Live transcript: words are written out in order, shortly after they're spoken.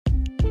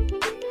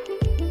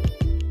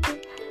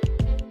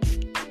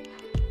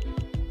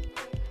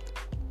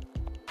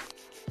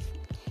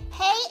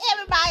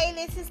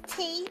This is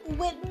T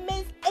with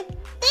Miss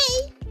D.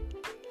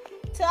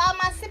 To all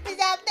my sippers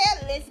out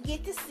there, let's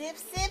get to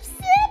sipping.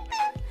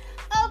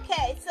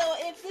 Okay, so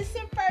if this is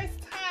your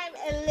first time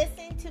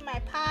listening to my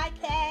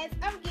podcast,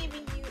 I'm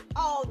giving you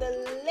all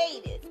the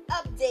latest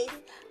updates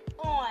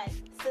on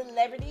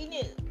celebrity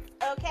news,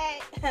 okay?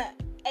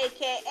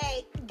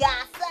 AKA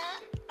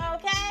gossip,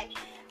 okay?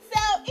 So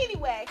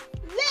anyway,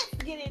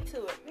 let's get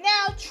into it.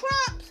 Now,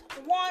 Trump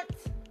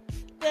wants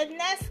the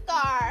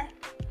NASCAR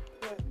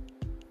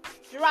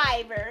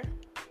driver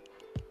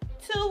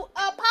to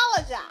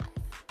apologize,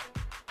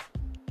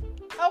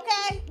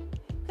 okay?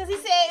 Because he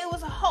said it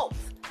was a hoax.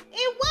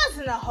 It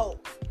wasn't a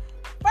hoax.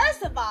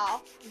 First of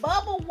all,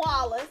 Bubba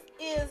Wallace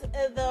is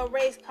the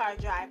race car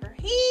driver.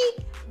 He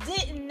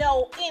didn't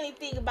know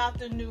anything about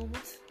the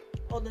news,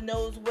 or the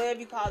nose, whatever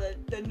you call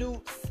it, the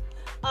noops.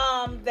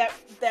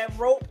 That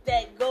rope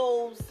that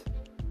goes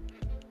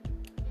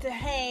to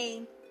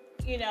hang,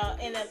 you know,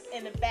 in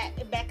the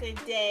back in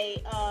the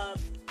day,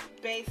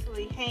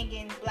 basically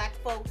hanging black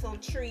folks on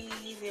trees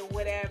and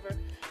whatever.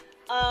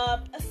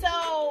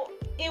 So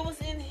it was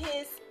in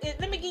his.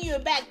 Let me give you a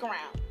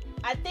background.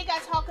 I think I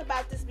talked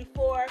about this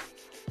before,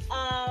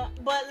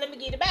 but let me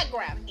give you the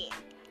background again.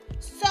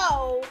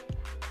 So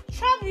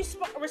Trump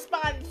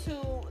responded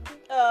to.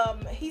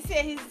 He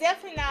said he's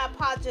definitely not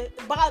apologizing.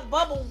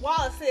 Bubba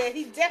Wallace said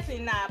he's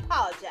definitely not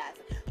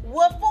apologizing.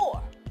 What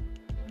for?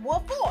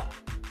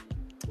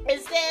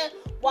 Instead,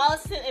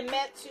 Wallace sent a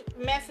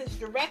message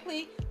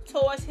directly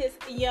towards his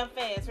young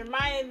fans,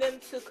 reminding them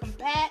to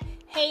combat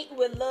hate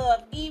with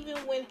love, even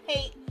when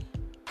hate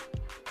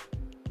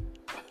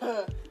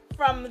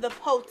from the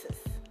POTUS.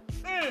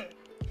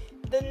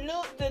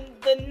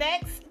 The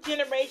next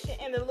generation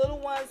and the little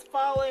ones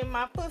following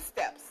my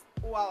footsteps,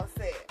 Wallace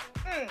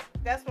said.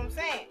 That's what I'm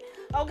saying.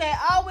 Okay,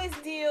 always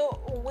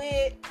deal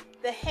with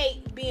the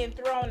hate being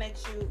thrown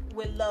at you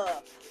with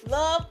love.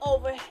 Love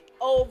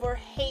over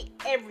hate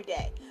every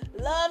day.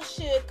 Love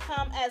should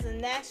come as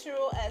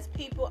natural as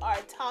people are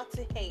taught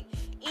to hate,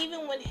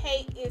 even when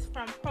hate is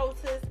from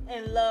protests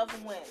and love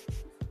wins.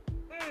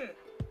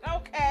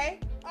 Okay.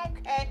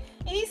 And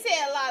he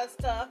said a lot of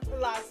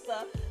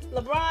stuff.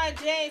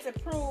 LeBron James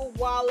approved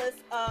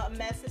Wallace's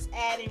message,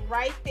 adding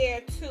right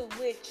there too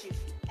with you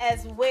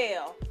as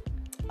well,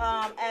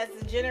 as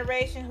the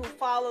generation who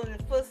follow in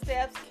the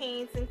footsteps,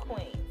 kings and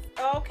queens.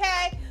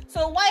 Okay,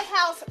 so White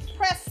House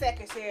press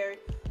secretary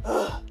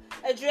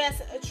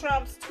addressed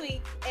Trump's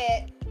tweet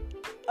at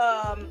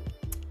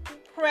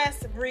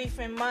press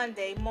briefing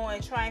Monday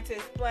morning, trying to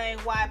explain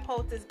why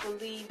POTUS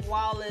believe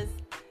Wallace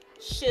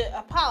should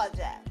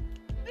apologize.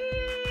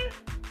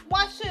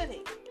 Why should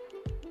he?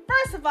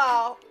 First of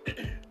all,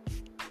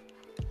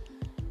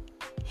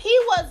 he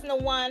wasn't the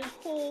one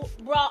who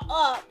brought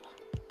up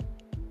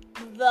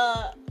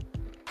the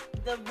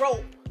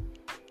rope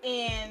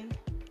in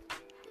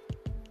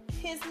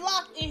his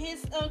garage.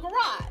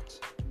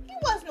 He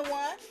wasn't the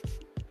one.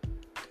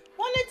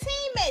 One of the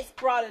teammates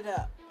brought it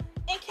up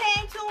and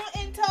came to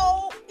him and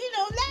told,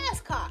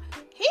 NASCAR.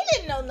 He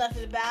didn't know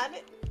nothing about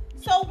it.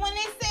 So when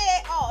they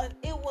said, oh,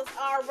 it was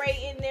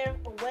already in there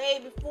way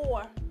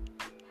before,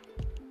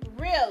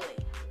 really?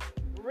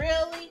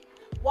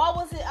 Why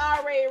was it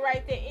already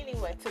right there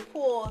anyway to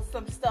pull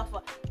some stuff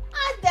up?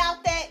 I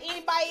doubt that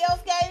anybody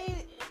else got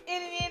it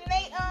in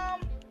their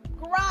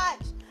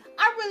garage.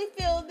 I really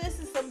feel this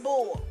is some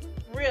bull.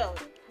 Really.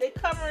 They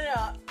covering it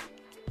up.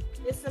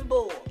 It's some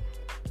bull.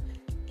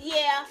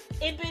 Yeah,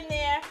 it been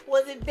there.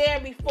 Was it there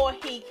before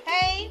he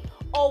came,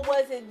 or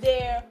was it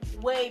there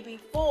way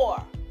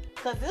before?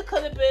 Because it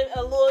could have been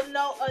a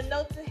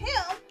note to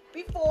him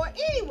before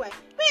anyway.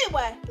 But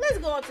anyway, let's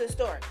go into the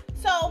story.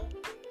 So,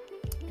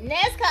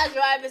 NASCAR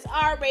drivers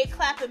already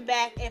clapping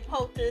back at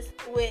POTUS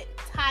with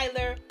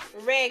Tyler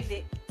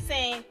Reddick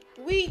saying,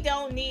 we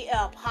don't need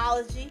an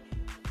apology.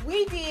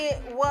 We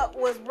did what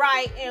was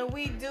right, and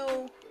we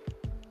do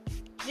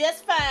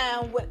just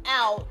fine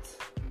without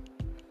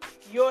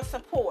your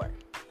support.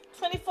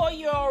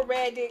 24-year-old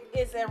Reddick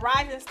is a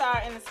rising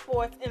star in the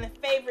sports and a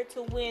favorite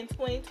to win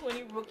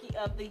 2020 Rookie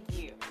of the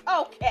Year.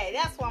 Okay,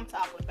 that's what I'm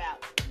talking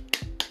about.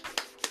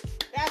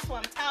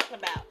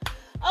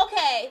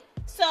 Okay,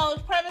 so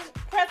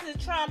President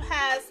Trump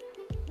has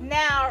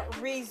now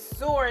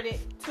resorted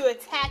to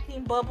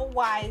attacking Bubba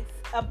Wallace.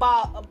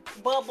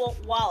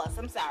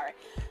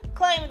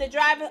 Claiming the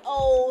driver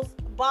owes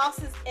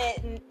bosses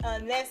at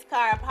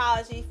NASCAR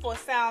apology for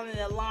sounding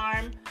an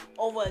alarm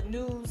over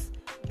news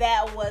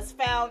that was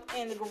found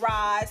in the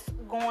garage,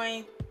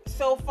 going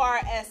so far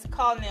as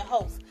calling it a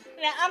hoax.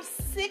 Now, I'm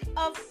sick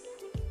of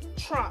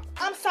Trump.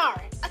 I'm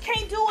sorry. I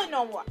can't do it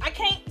no more. I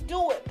can't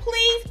do it.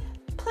 Please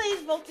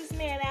vote this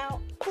man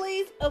out.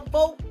 Please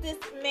vote this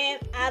man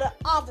out of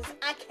office.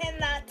 I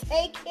cannot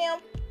take him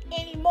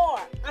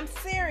anymore. I'm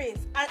serious.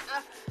 I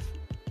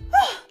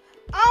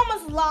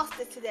almost lost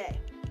it today.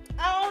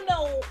 I don't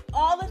know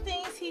all the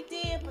things he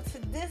did, but to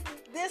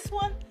this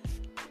one,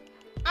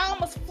 I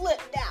almost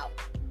flipped out.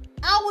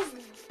 I was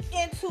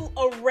into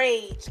a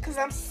rage because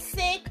I'm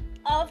sick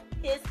of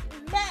his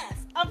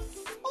mess. I'm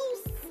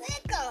so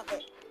sick of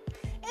it.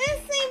 And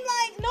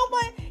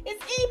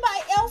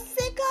anybody else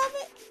sick of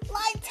it?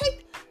 Like,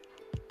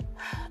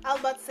 I was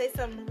about to say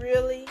something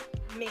really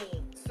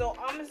mean. So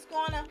I'm just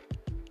gonna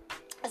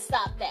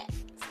stop that.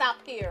 Stop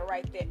here,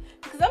 right there.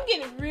 Because I'm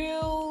getting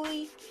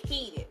really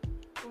heated.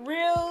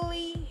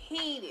 Really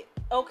heated.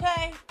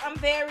 Okay? I'm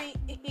very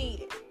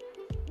heated.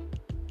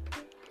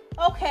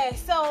 Okay,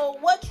 so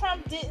what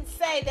Trump didn't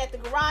say that the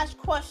garage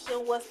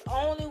question was the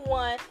only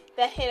one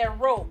that had a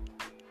rope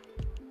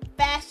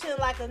fashioned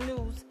like a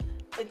noose.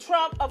 And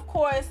Trump, of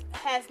course,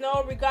 has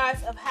no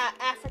regards of how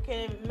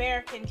African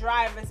American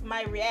drivers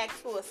might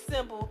react to a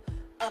symbol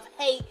of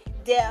hate,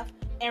 death,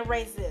 and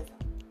racism.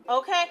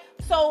 Okay,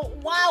 so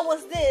why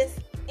was this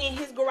in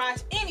his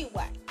garage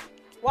anyway?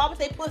 Why would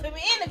they put him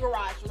in the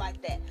garage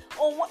like that?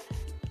 Or what?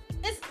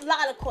 It's a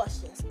lot of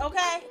questions.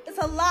 Okay, it's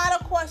a lot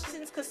of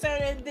questions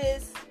concerning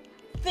this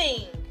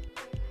thing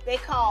the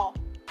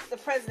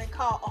president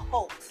called a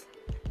hoax.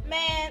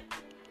 Man,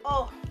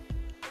 I'm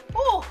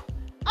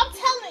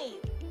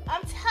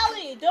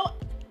telling you,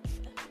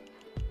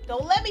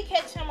 don't let me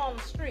catch him on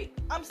the street.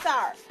 I'm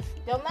sorry.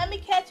 Don't let me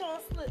catch him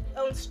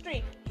on the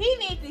street. He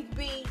needs to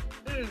be,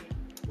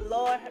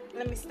 Lord,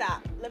 let me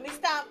stop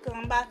because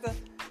I'm about to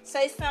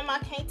say something I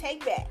can't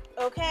take back.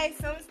 Okay,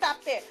 so let me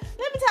stop there.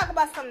 Let me talk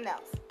about something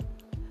else.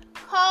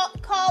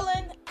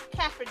 Colin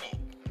Kaepernick.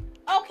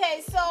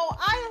 Okay, so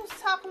I was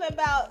talking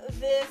about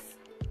this.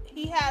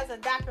 He has a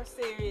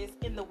docu-series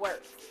in the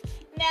works.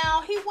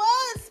 Now, he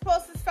was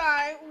supposed to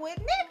sign with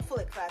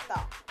Netflix, I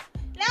thought.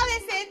 Now they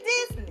said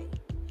Disney.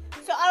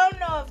 So I don't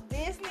know if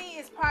Disney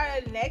is part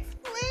of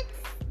Netflix.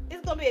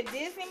 It's going to be a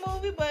Disney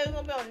movie, but it's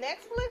going to be on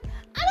Netflix.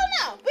 I don't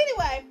know. But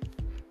anyway,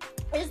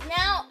 it's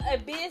now a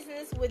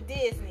business with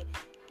Disney.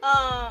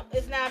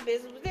 It's not a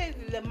business with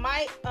Disney. The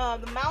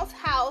Mouse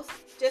House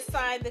just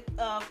signed the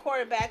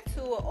quarterback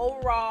to an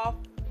overall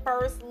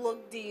first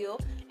look deal,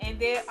 and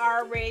there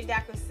are already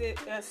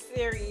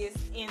docu-series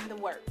in the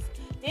works.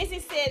 Disney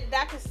said the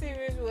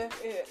docu-series will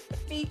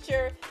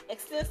feature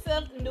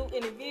extensive new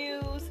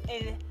interviews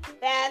and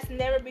that's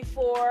never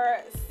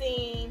before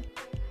seen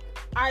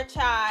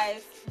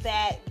archives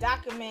that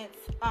documents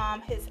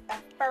his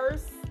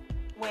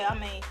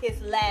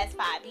last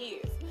 5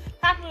 years.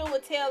 Kaepernick will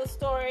tell the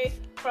story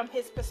from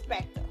his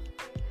perspective.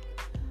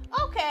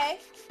 Okay,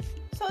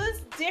 so this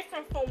is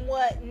different from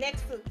what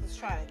Netflix is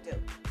trying to do.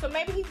 So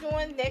maybe he's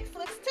doing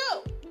Netflix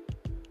too.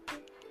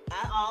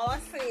 All I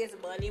see is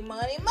money,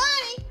 money,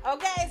 money.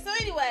 Okay, so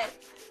anyway,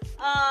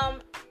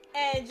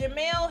 and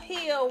Jemele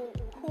Hill,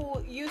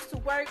 who used to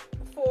work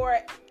for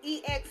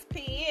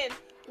ESPN,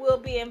 will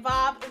be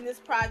involved in this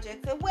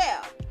project as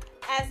well.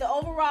 As the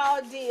overall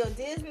deal,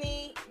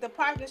 the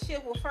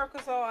partnership will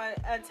focus on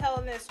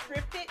telling the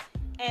scripted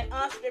and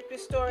unscripted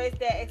stories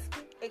that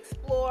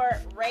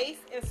explore race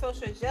and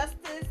social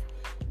justice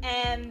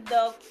and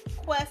the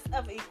quest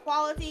of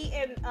equality,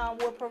 and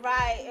will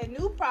provide a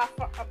new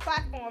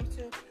platform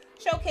to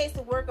showcase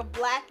the work of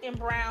Black and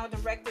brown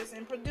directors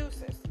and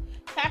producers.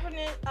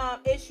 Kaepernick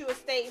issued a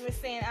statement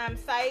saying, "I'm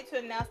excited to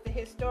announce the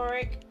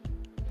historic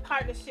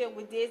partnership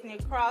with Disney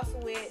across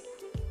with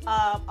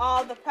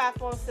all the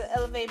platforms to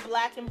elevate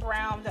Black and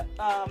brown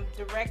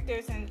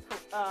directors and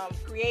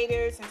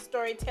creators and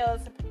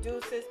storytellers and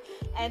producers,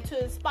 and to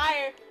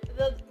inspire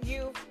the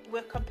youth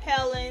with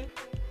compelling,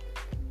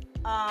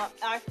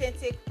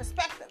 authentic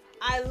perspective.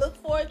 I look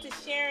forward to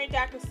sharing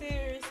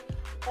docu-series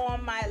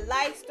on my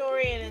life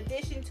story in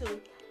addition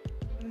to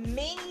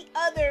many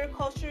other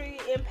culturally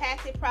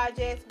impacted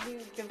projects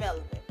we're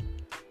developing."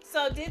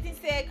 So Disney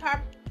said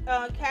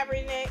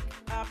Kaepernick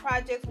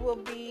projects will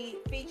be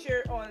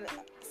featured on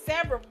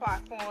several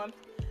platforms,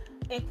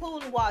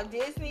 including Walt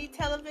Disney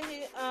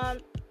Television,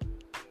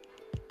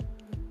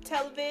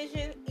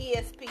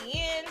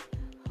 ESPN,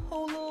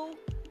 Hulu,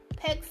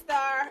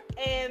 Pixar,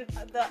 and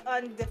The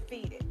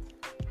Undefeated.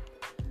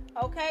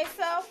 Okay,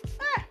 so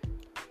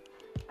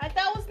I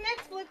thought it was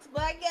Netflix,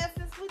 but I guess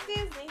it's with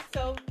Disney,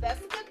 so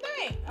that's a good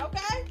thing.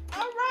 Okay,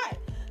 all right.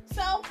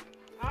 So,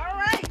 all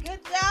right,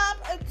 good job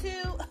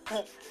to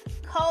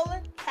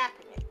Colin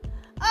Kaepernick.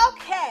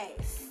 Okay,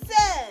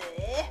 so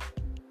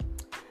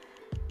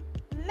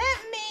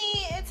let me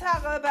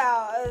talk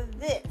about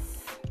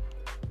this.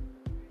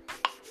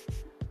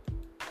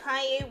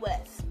 Kanye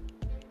West.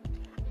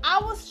 I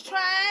was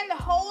trying to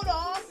hold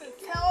off and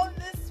tell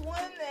this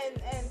one and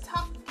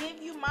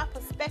give you my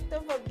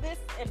perspective of this,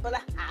 but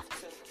I have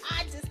to.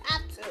 I just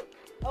have to.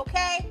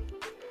 Okay?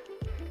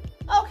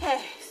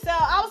 Okay, so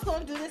I was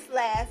going to do this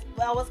last,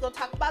 but I was going to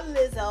talk about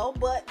Lizzo,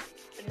 but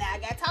now I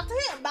got to talk to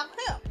him about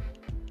him.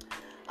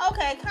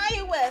 Okay,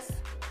 Kanye West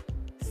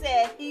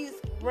said he's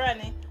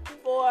running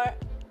for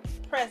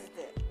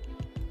president.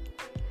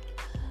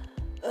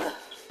 Ugh.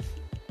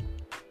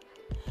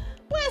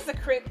 Where's the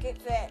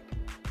crickets at?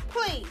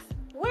 Please,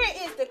 where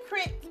is the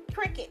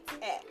crickets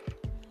at?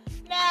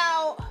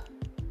 Now,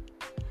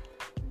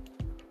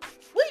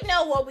 we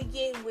know what we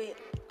get with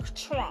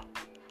Trump.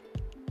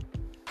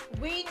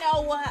 We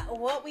know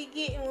what we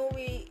get when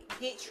we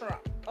get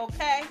Trump,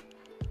 okay?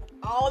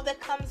 All that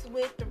comes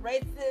with the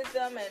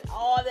racism and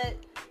all that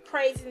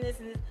craziness.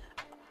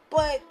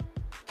 But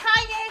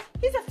Kanye,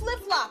 he's a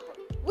flip-flopper.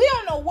 We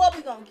don't know what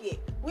we're going to get.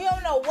 We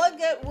don't know what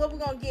we're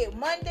going to get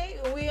Monday,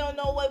 and we don't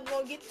know what we're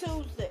going to get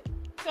Tuesday.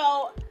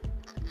 So,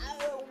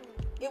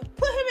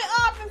 put him in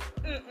office.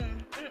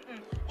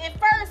 At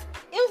first,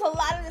 it was a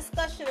lot of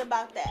discussion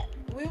about that.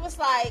 We was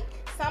like,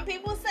 some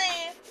people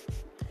saying,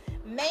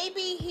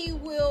 maybe he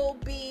will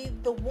be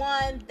the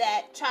one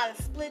that try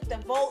to split the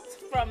votes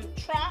from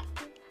Trump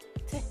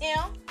to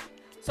him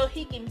so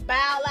he can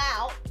bow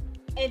out,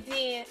 and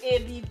then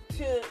it'll be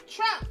to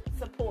Trump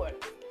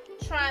supporters,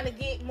 trying to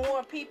get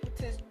more people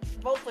to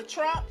vote for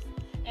Trump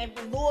and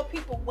lure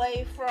people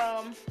away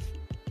from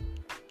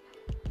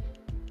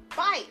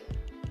Biden.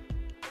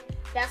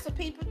 That's what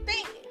people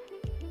thinking.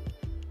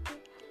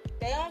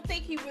 They don't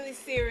think he's really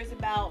serious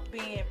about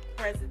being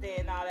president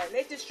and all that.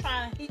 They're just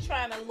he's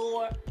trying to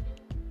lure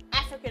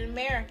African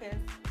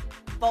Americans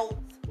votes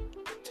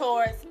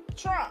towards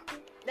Trump.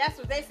 That's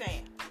what they're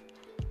saying.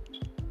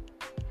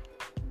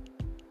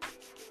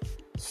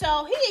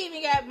 So he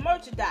even got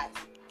merchandise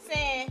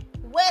saying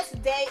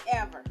 "Worst day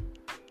ever."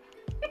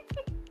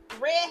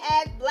 Red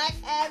hat, black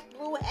hat,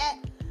 blue hat.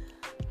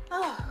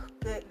 Oh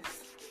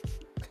goodness,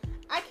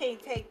 I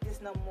can't take this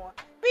no more.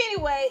 But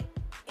anyway,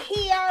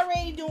 he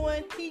already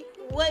doing.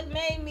 What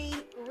made me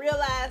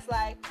realize,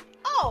 like,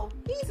 oh,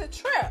 he's a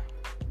trip.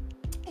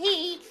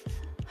 He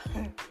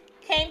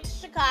came to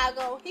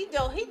Chicago. He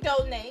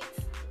donates.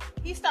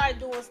 He started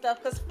doing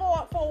stuff because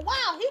for a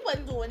while he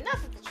wasn't doing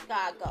nothing for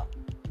Chicago.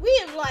 We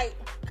was like,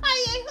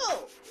 Kanye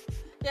who?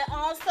 They're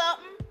on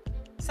something.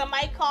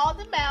 Somebody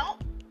called him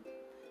out,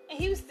 and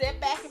he was sitting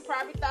back and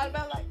probably thought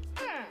about like,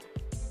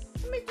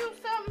 let me do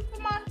something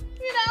for my,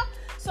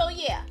 So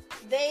yeah,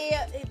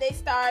 they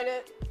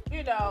started,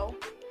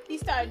 he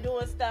started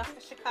doing stuff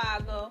for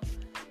Chicago,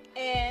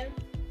 and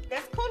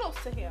that's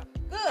kudos to him.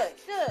 Good.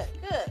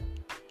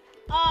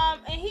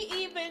 And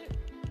he even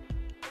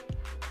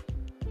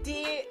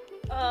did,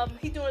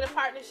 he doing a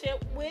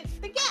partnership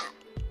with The Gap,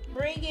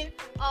 bringing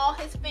all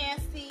his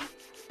fancy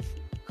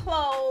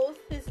clothes,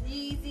 his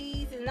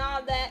Yeezys and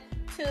all that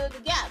to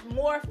The Gap,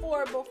 more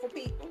affordable for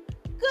people.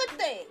 Good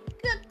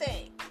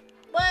thing.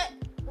 But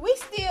we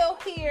still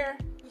hear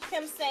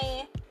him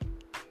saying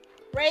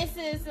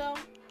racism,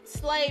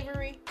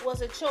 slavery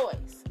was a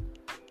choice.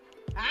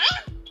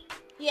 Huh?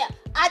 Yeah,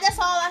 that's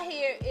all I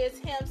hear is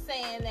him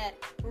saying that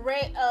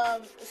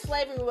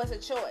slavery was a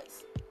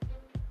choice.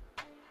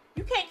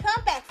 You can't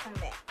come back from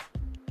that.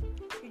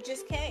 You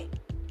just can't.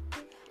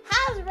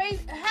 How is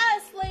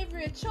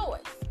slavery a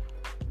choice?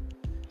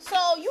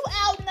 So you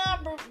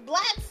outnumber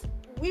blacks.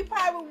 We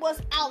probably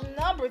was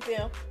outnumbered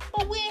them,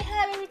 but we ain't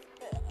had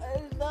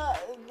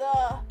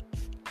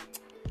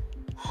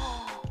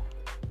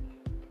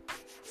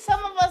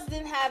some of us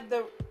didn't have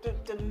the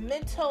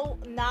mental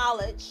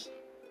knowledge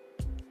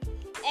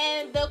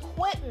and the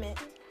equipment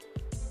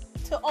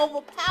to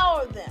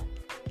overpower them.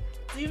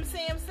 Do you see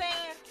what I'm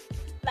saying?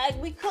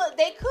 Like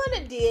they could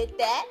have did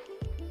that,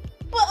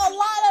 but a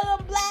lot of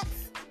them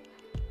blacks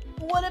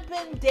would have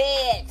been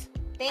dead.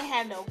 They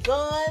had no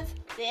guns.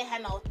 They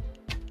had no.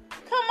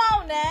 Come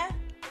on now.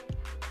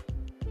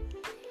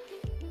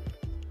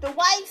 The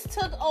whites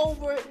took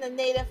over the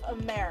Native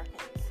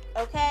Americans.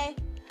 Okay,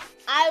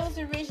 I was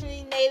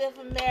originally Native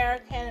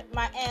American.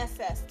 My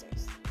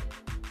ancestors.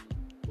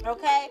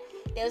 Okay,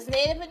 there was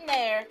Native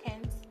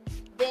Americans.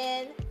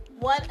 Then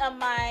one of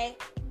my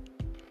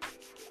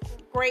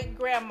great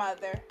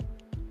grandmother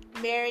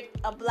married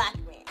a black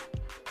man.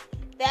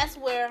 That's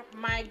where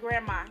my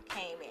grandma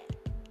came in.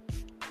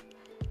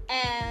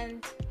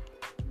 And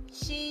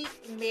she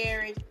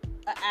married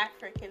an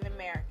African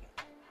American.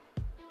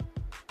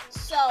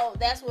 So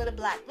that's where the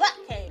black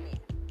came in.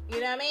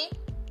 You know what I mean?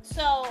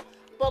 So,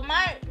 but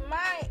my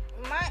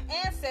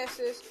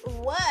ancestors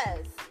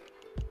was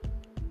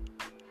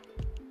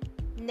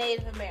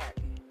Native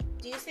American.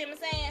 Do you see what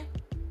I'm saying?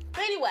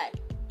 But anyway,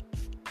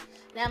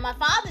 now my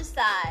father's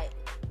side,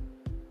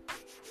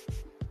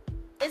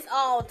 it's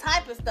all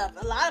type of stuff.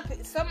 A lot of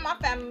people, some of my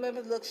family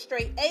members look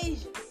straight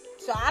Asian,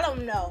 so I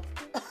don't know.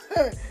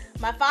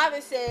 My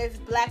father says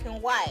black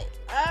and white.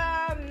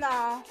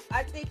 No,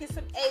 I think it's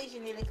some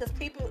Asian in it because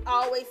people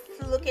always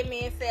look at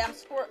me and say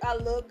I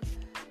look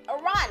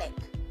erotic.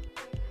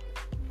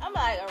 I'm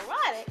like,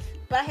 erotic?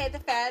 But I had to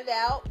find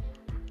out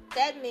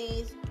that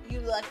means you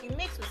look like you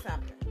mixed with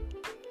something.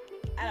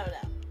 I don't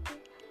know.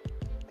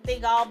 I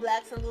think all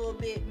blacks are a little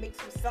bit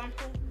mixed with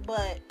something,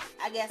 but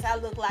I guess I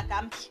look like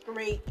I'm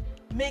straight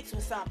mixed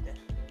with something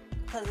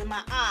because of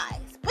my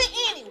eyes. But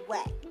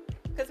anyway,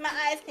 because my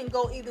eyes can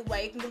go either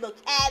way. It can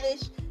look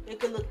caddish, it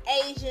can look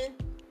Asian.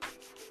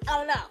 I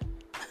don't know.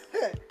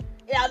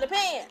 It all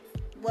depends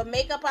what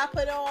makeup I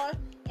put on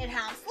and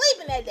how I'm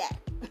sleeping that day.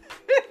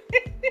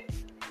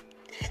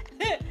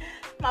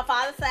 My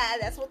father's side,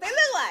 that's what they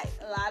look like.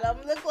 A lot of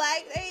them look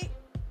like they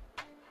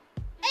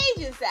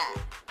Asian side.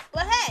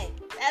 But hey,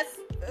 that's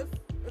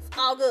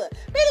all good.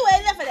 But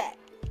anyway, enough of that.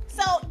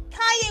 So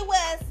Kanye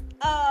West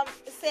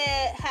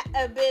said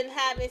have been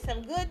having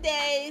some good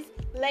days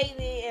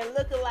lately and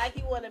looking like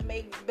he want to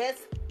make the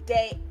best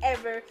day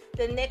ever,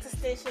 the next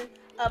extension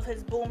of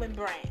his booming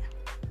brand.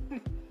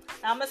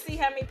 I'm going to see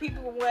how many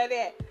people will wear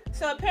that.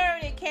 So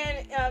apparently,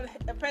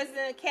 the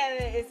president of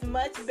Canada is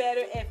much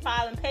better at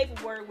filing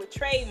paperwork with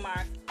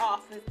trademarks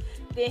office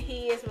than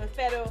he is with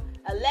Federal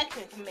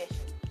Election Commission,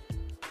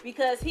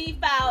 because he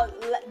filed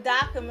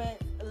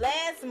documents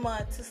last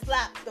month to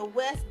slap the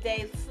West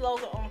Day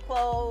slogan on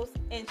clothes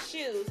and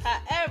shoes.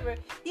 However,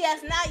 he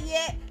has not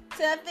yet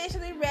to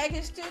officially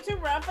register to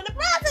run for the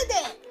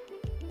president,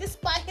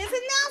 despite his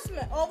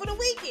announcement over the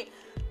weekend.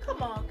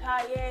 Come on,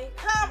 Kanye.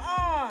 Come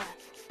on.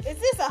 Is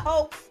this a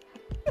hoax?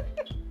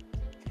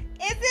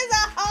 Is this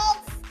a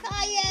hoax,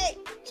 Kanye?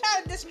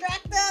 Trying to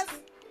distract us?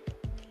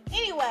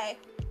 Anyway,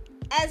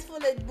 as for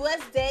the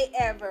best day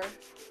ever,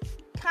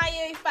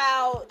 Kanye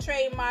filed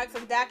trademarks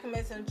and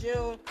documents in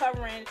June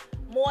covering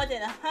more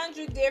than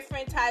 100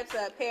 different types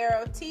of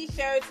apparel: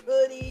 t-shirts,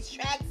 hoodies,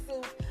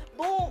 tracksuits,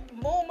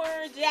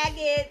 bomber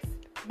jackets,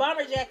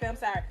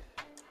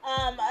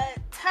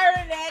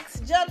 turtlenecks,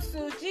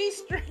 jumpsuits,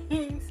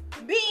 G-strings,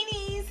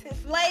 beanies,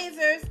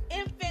 blazers,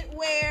 infant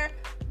wear,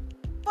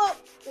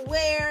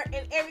 footwear,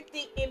 and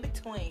everything in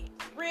between.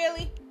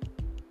 Really?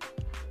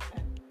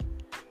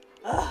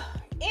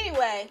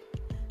 Anyway,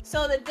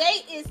 so the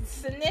date is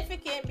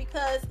significant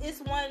because it's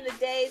one of the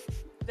days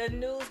the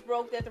news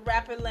broke that the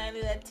rapper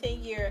landed a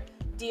 10-year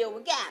deal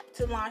with Gap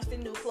to launch the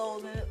new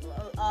clothing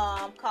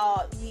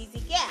called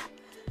Yeezy Gap.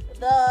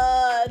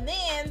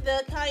 Then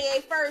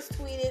Kanye first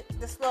tweeted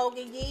the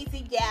slogan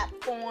Yeezy Gap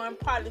formed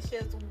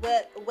partnerships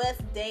with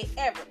Best Day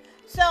Ever.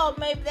 So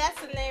maybe that's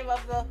the name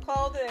of the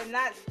clothing and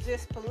not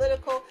just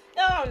political.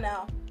 I don't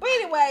know. But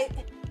anyway,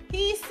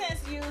 he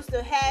since used the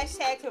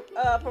hashtag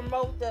to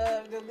promote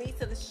the release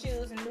of the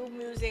shoes and new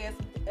music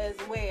as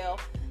well,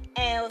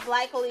 and was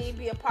likely to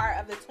be a part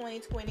of the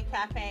 2020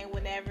 campaign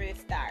whenever it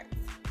starts.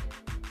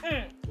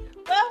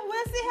 Well,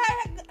 we'll see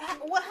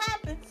what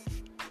happens.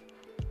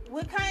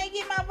 Will Kanye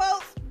get my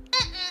votes?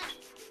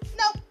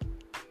 Nope.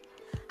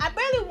 I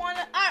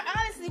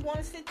honestly want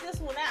to sit this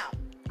one out.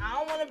 I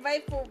don't want to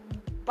vote for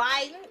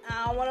Biden.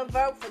 I don't want to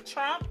vote for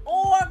Trump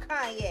or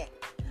Kanye.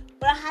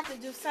 But I have to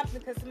do something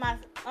because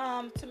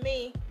to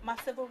me, my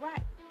civil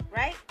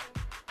right?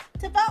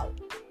 To vote.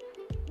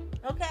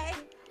 Okay?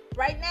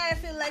 Right now, I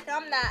feel like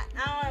I'm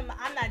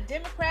not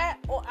Democrat,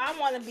 or I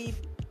want to be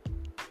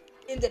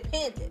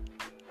independent.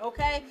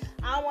 Okay?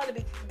 I don't want to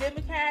be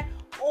Democrat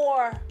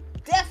or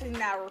definitely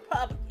not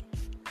Republican.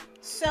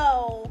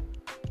 So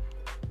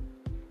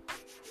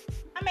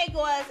I may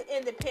go as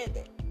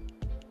independent.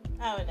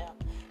 I don't know.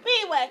 But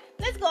anyway,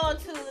 let's go on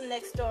to the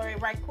next story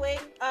right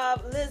quick.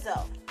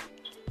 Lizzo.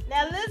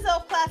 Now,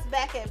 Lizzo claps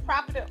back at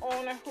property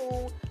owner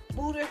who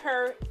booted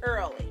her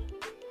early.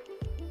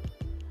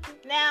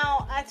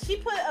 Now, she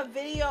put a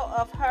video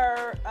of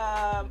her,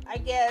 I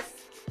guess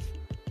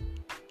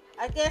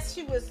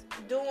she was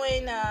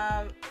doing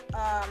a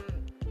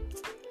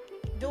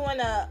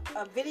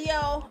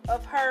video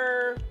of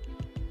her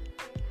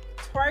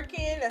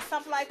twerking or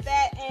something like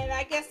that, and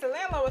I guess the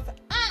landlord was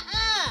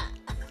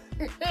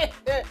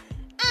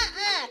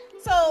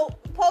so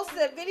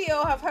posted a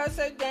video of her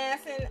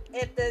dancing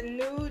at the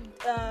nude,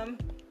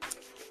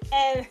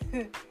 and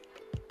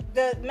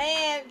the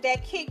man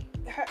that kicked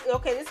her,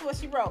 okay, this is what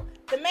she wrote: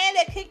 the man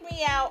that kicked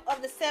me out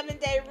of the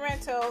 7-day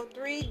rental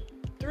three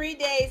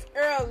days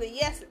early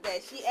yesterday.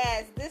 She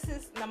adds, this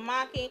is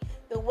mocking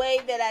the way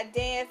that I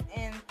dance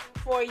and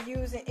for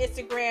using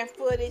Instagram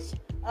footage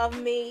of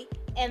me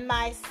and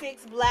my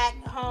 6 black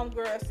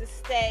homegirls to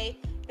say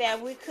that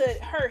we could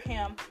hurt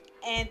him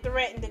and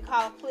threatened to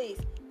call police.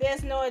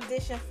 There's no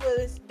additional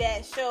footage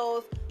that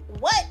shows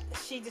what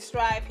she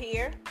described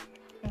here.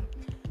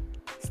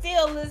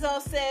 Still,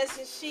 Lizzo says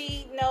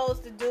she knows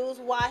the dude's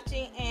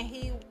watching and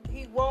he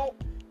won't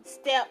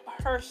stop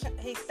her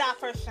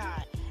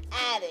shine.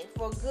 Adding,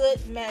 for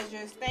good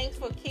measures, thanks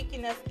for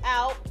kicking us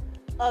out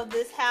of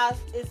this house.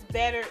 It's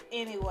better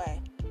anyway.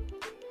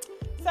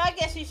 So I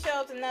guess she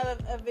shows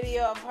a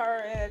video of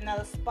her in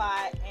another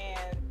spot,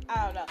 and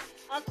I don't know.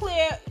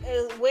 Unclear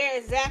where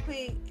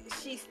exactly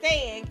she's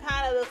staying.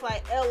 Kind of looks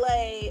like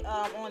LA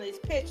on these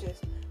pictures.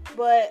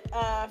 But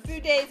a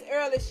few days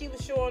earlier, she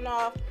was showing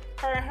off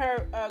her and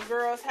her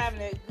girls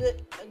having a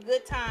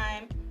good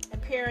time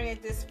appearing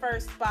at this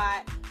first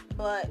spot.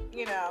 But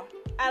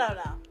I don't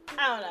know.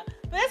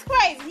 But that's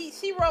crazy.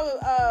 She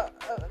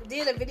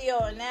did a video,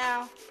 and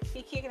now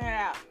he kicking her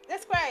out.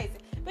 That's crazy.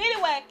 But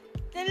anyway,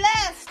 the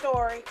last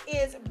story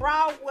is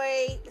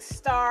Broadway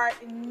star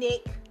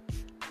Nick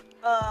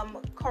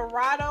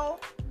Corrado.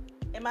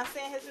 Am I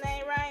saying his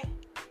name right?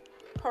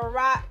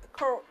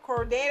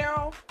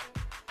 Cordero.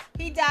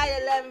 He died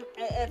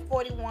at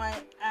 41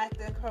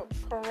 after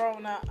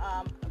corona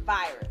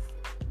virus.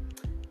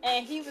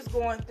 And he was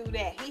going through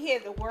that. He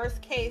had the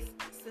worst case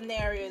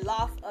scenario,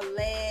 lost a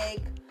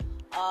leg,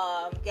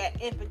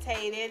 got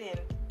amputated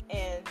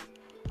and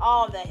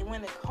all that. He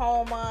went in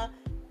coma,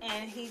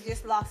 and he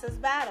just lost his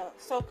battle.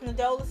 So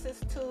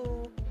condolences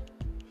to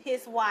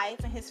his wife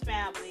and his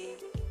family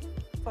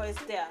for his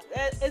death.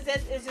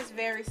 It's just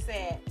very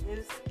sad.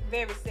 It's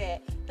very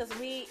sad because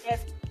we as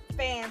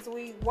fans,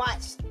 we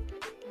watched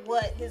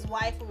what his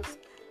wife was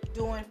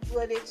doing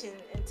footage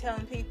and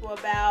telling people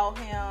about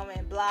him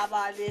and blah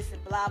blah this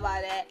and blah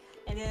blah that.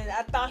 And then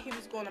I thought he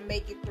was going to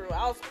make it through.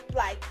 I was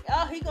like,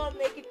 oh, he going to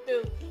make it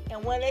through.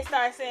 And when they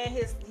started saying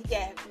he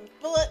got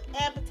foot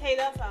amputated,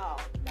 I was like, oh,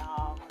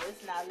 no,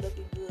 it's not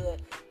looking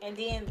good. And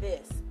then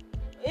this.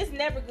 It's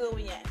never good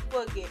when your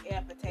foot get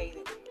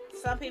amputated.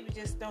 Some people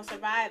just don't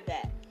survive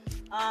that.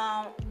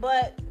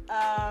 But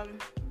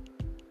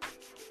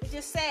it's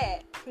just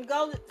sad.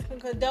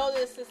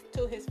 Condolences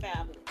to his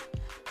family.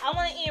 I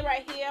want to end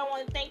right here. I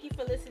want to thank you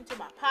for listening to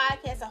my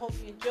podcast. I hope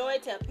you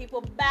enjoyed. Tell people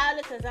about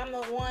it, because I'm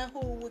the one who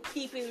will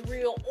keep it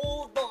real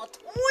all the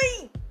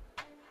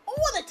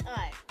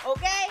time.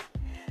 Okay?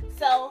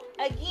 So,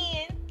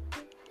 again,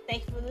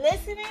 thank you for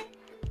listening.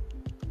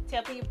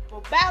 Tell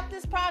people about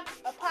this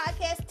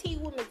podcast, Tea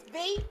with Miss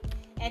V.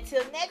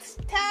 Until next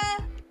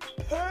time,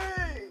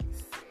 peace.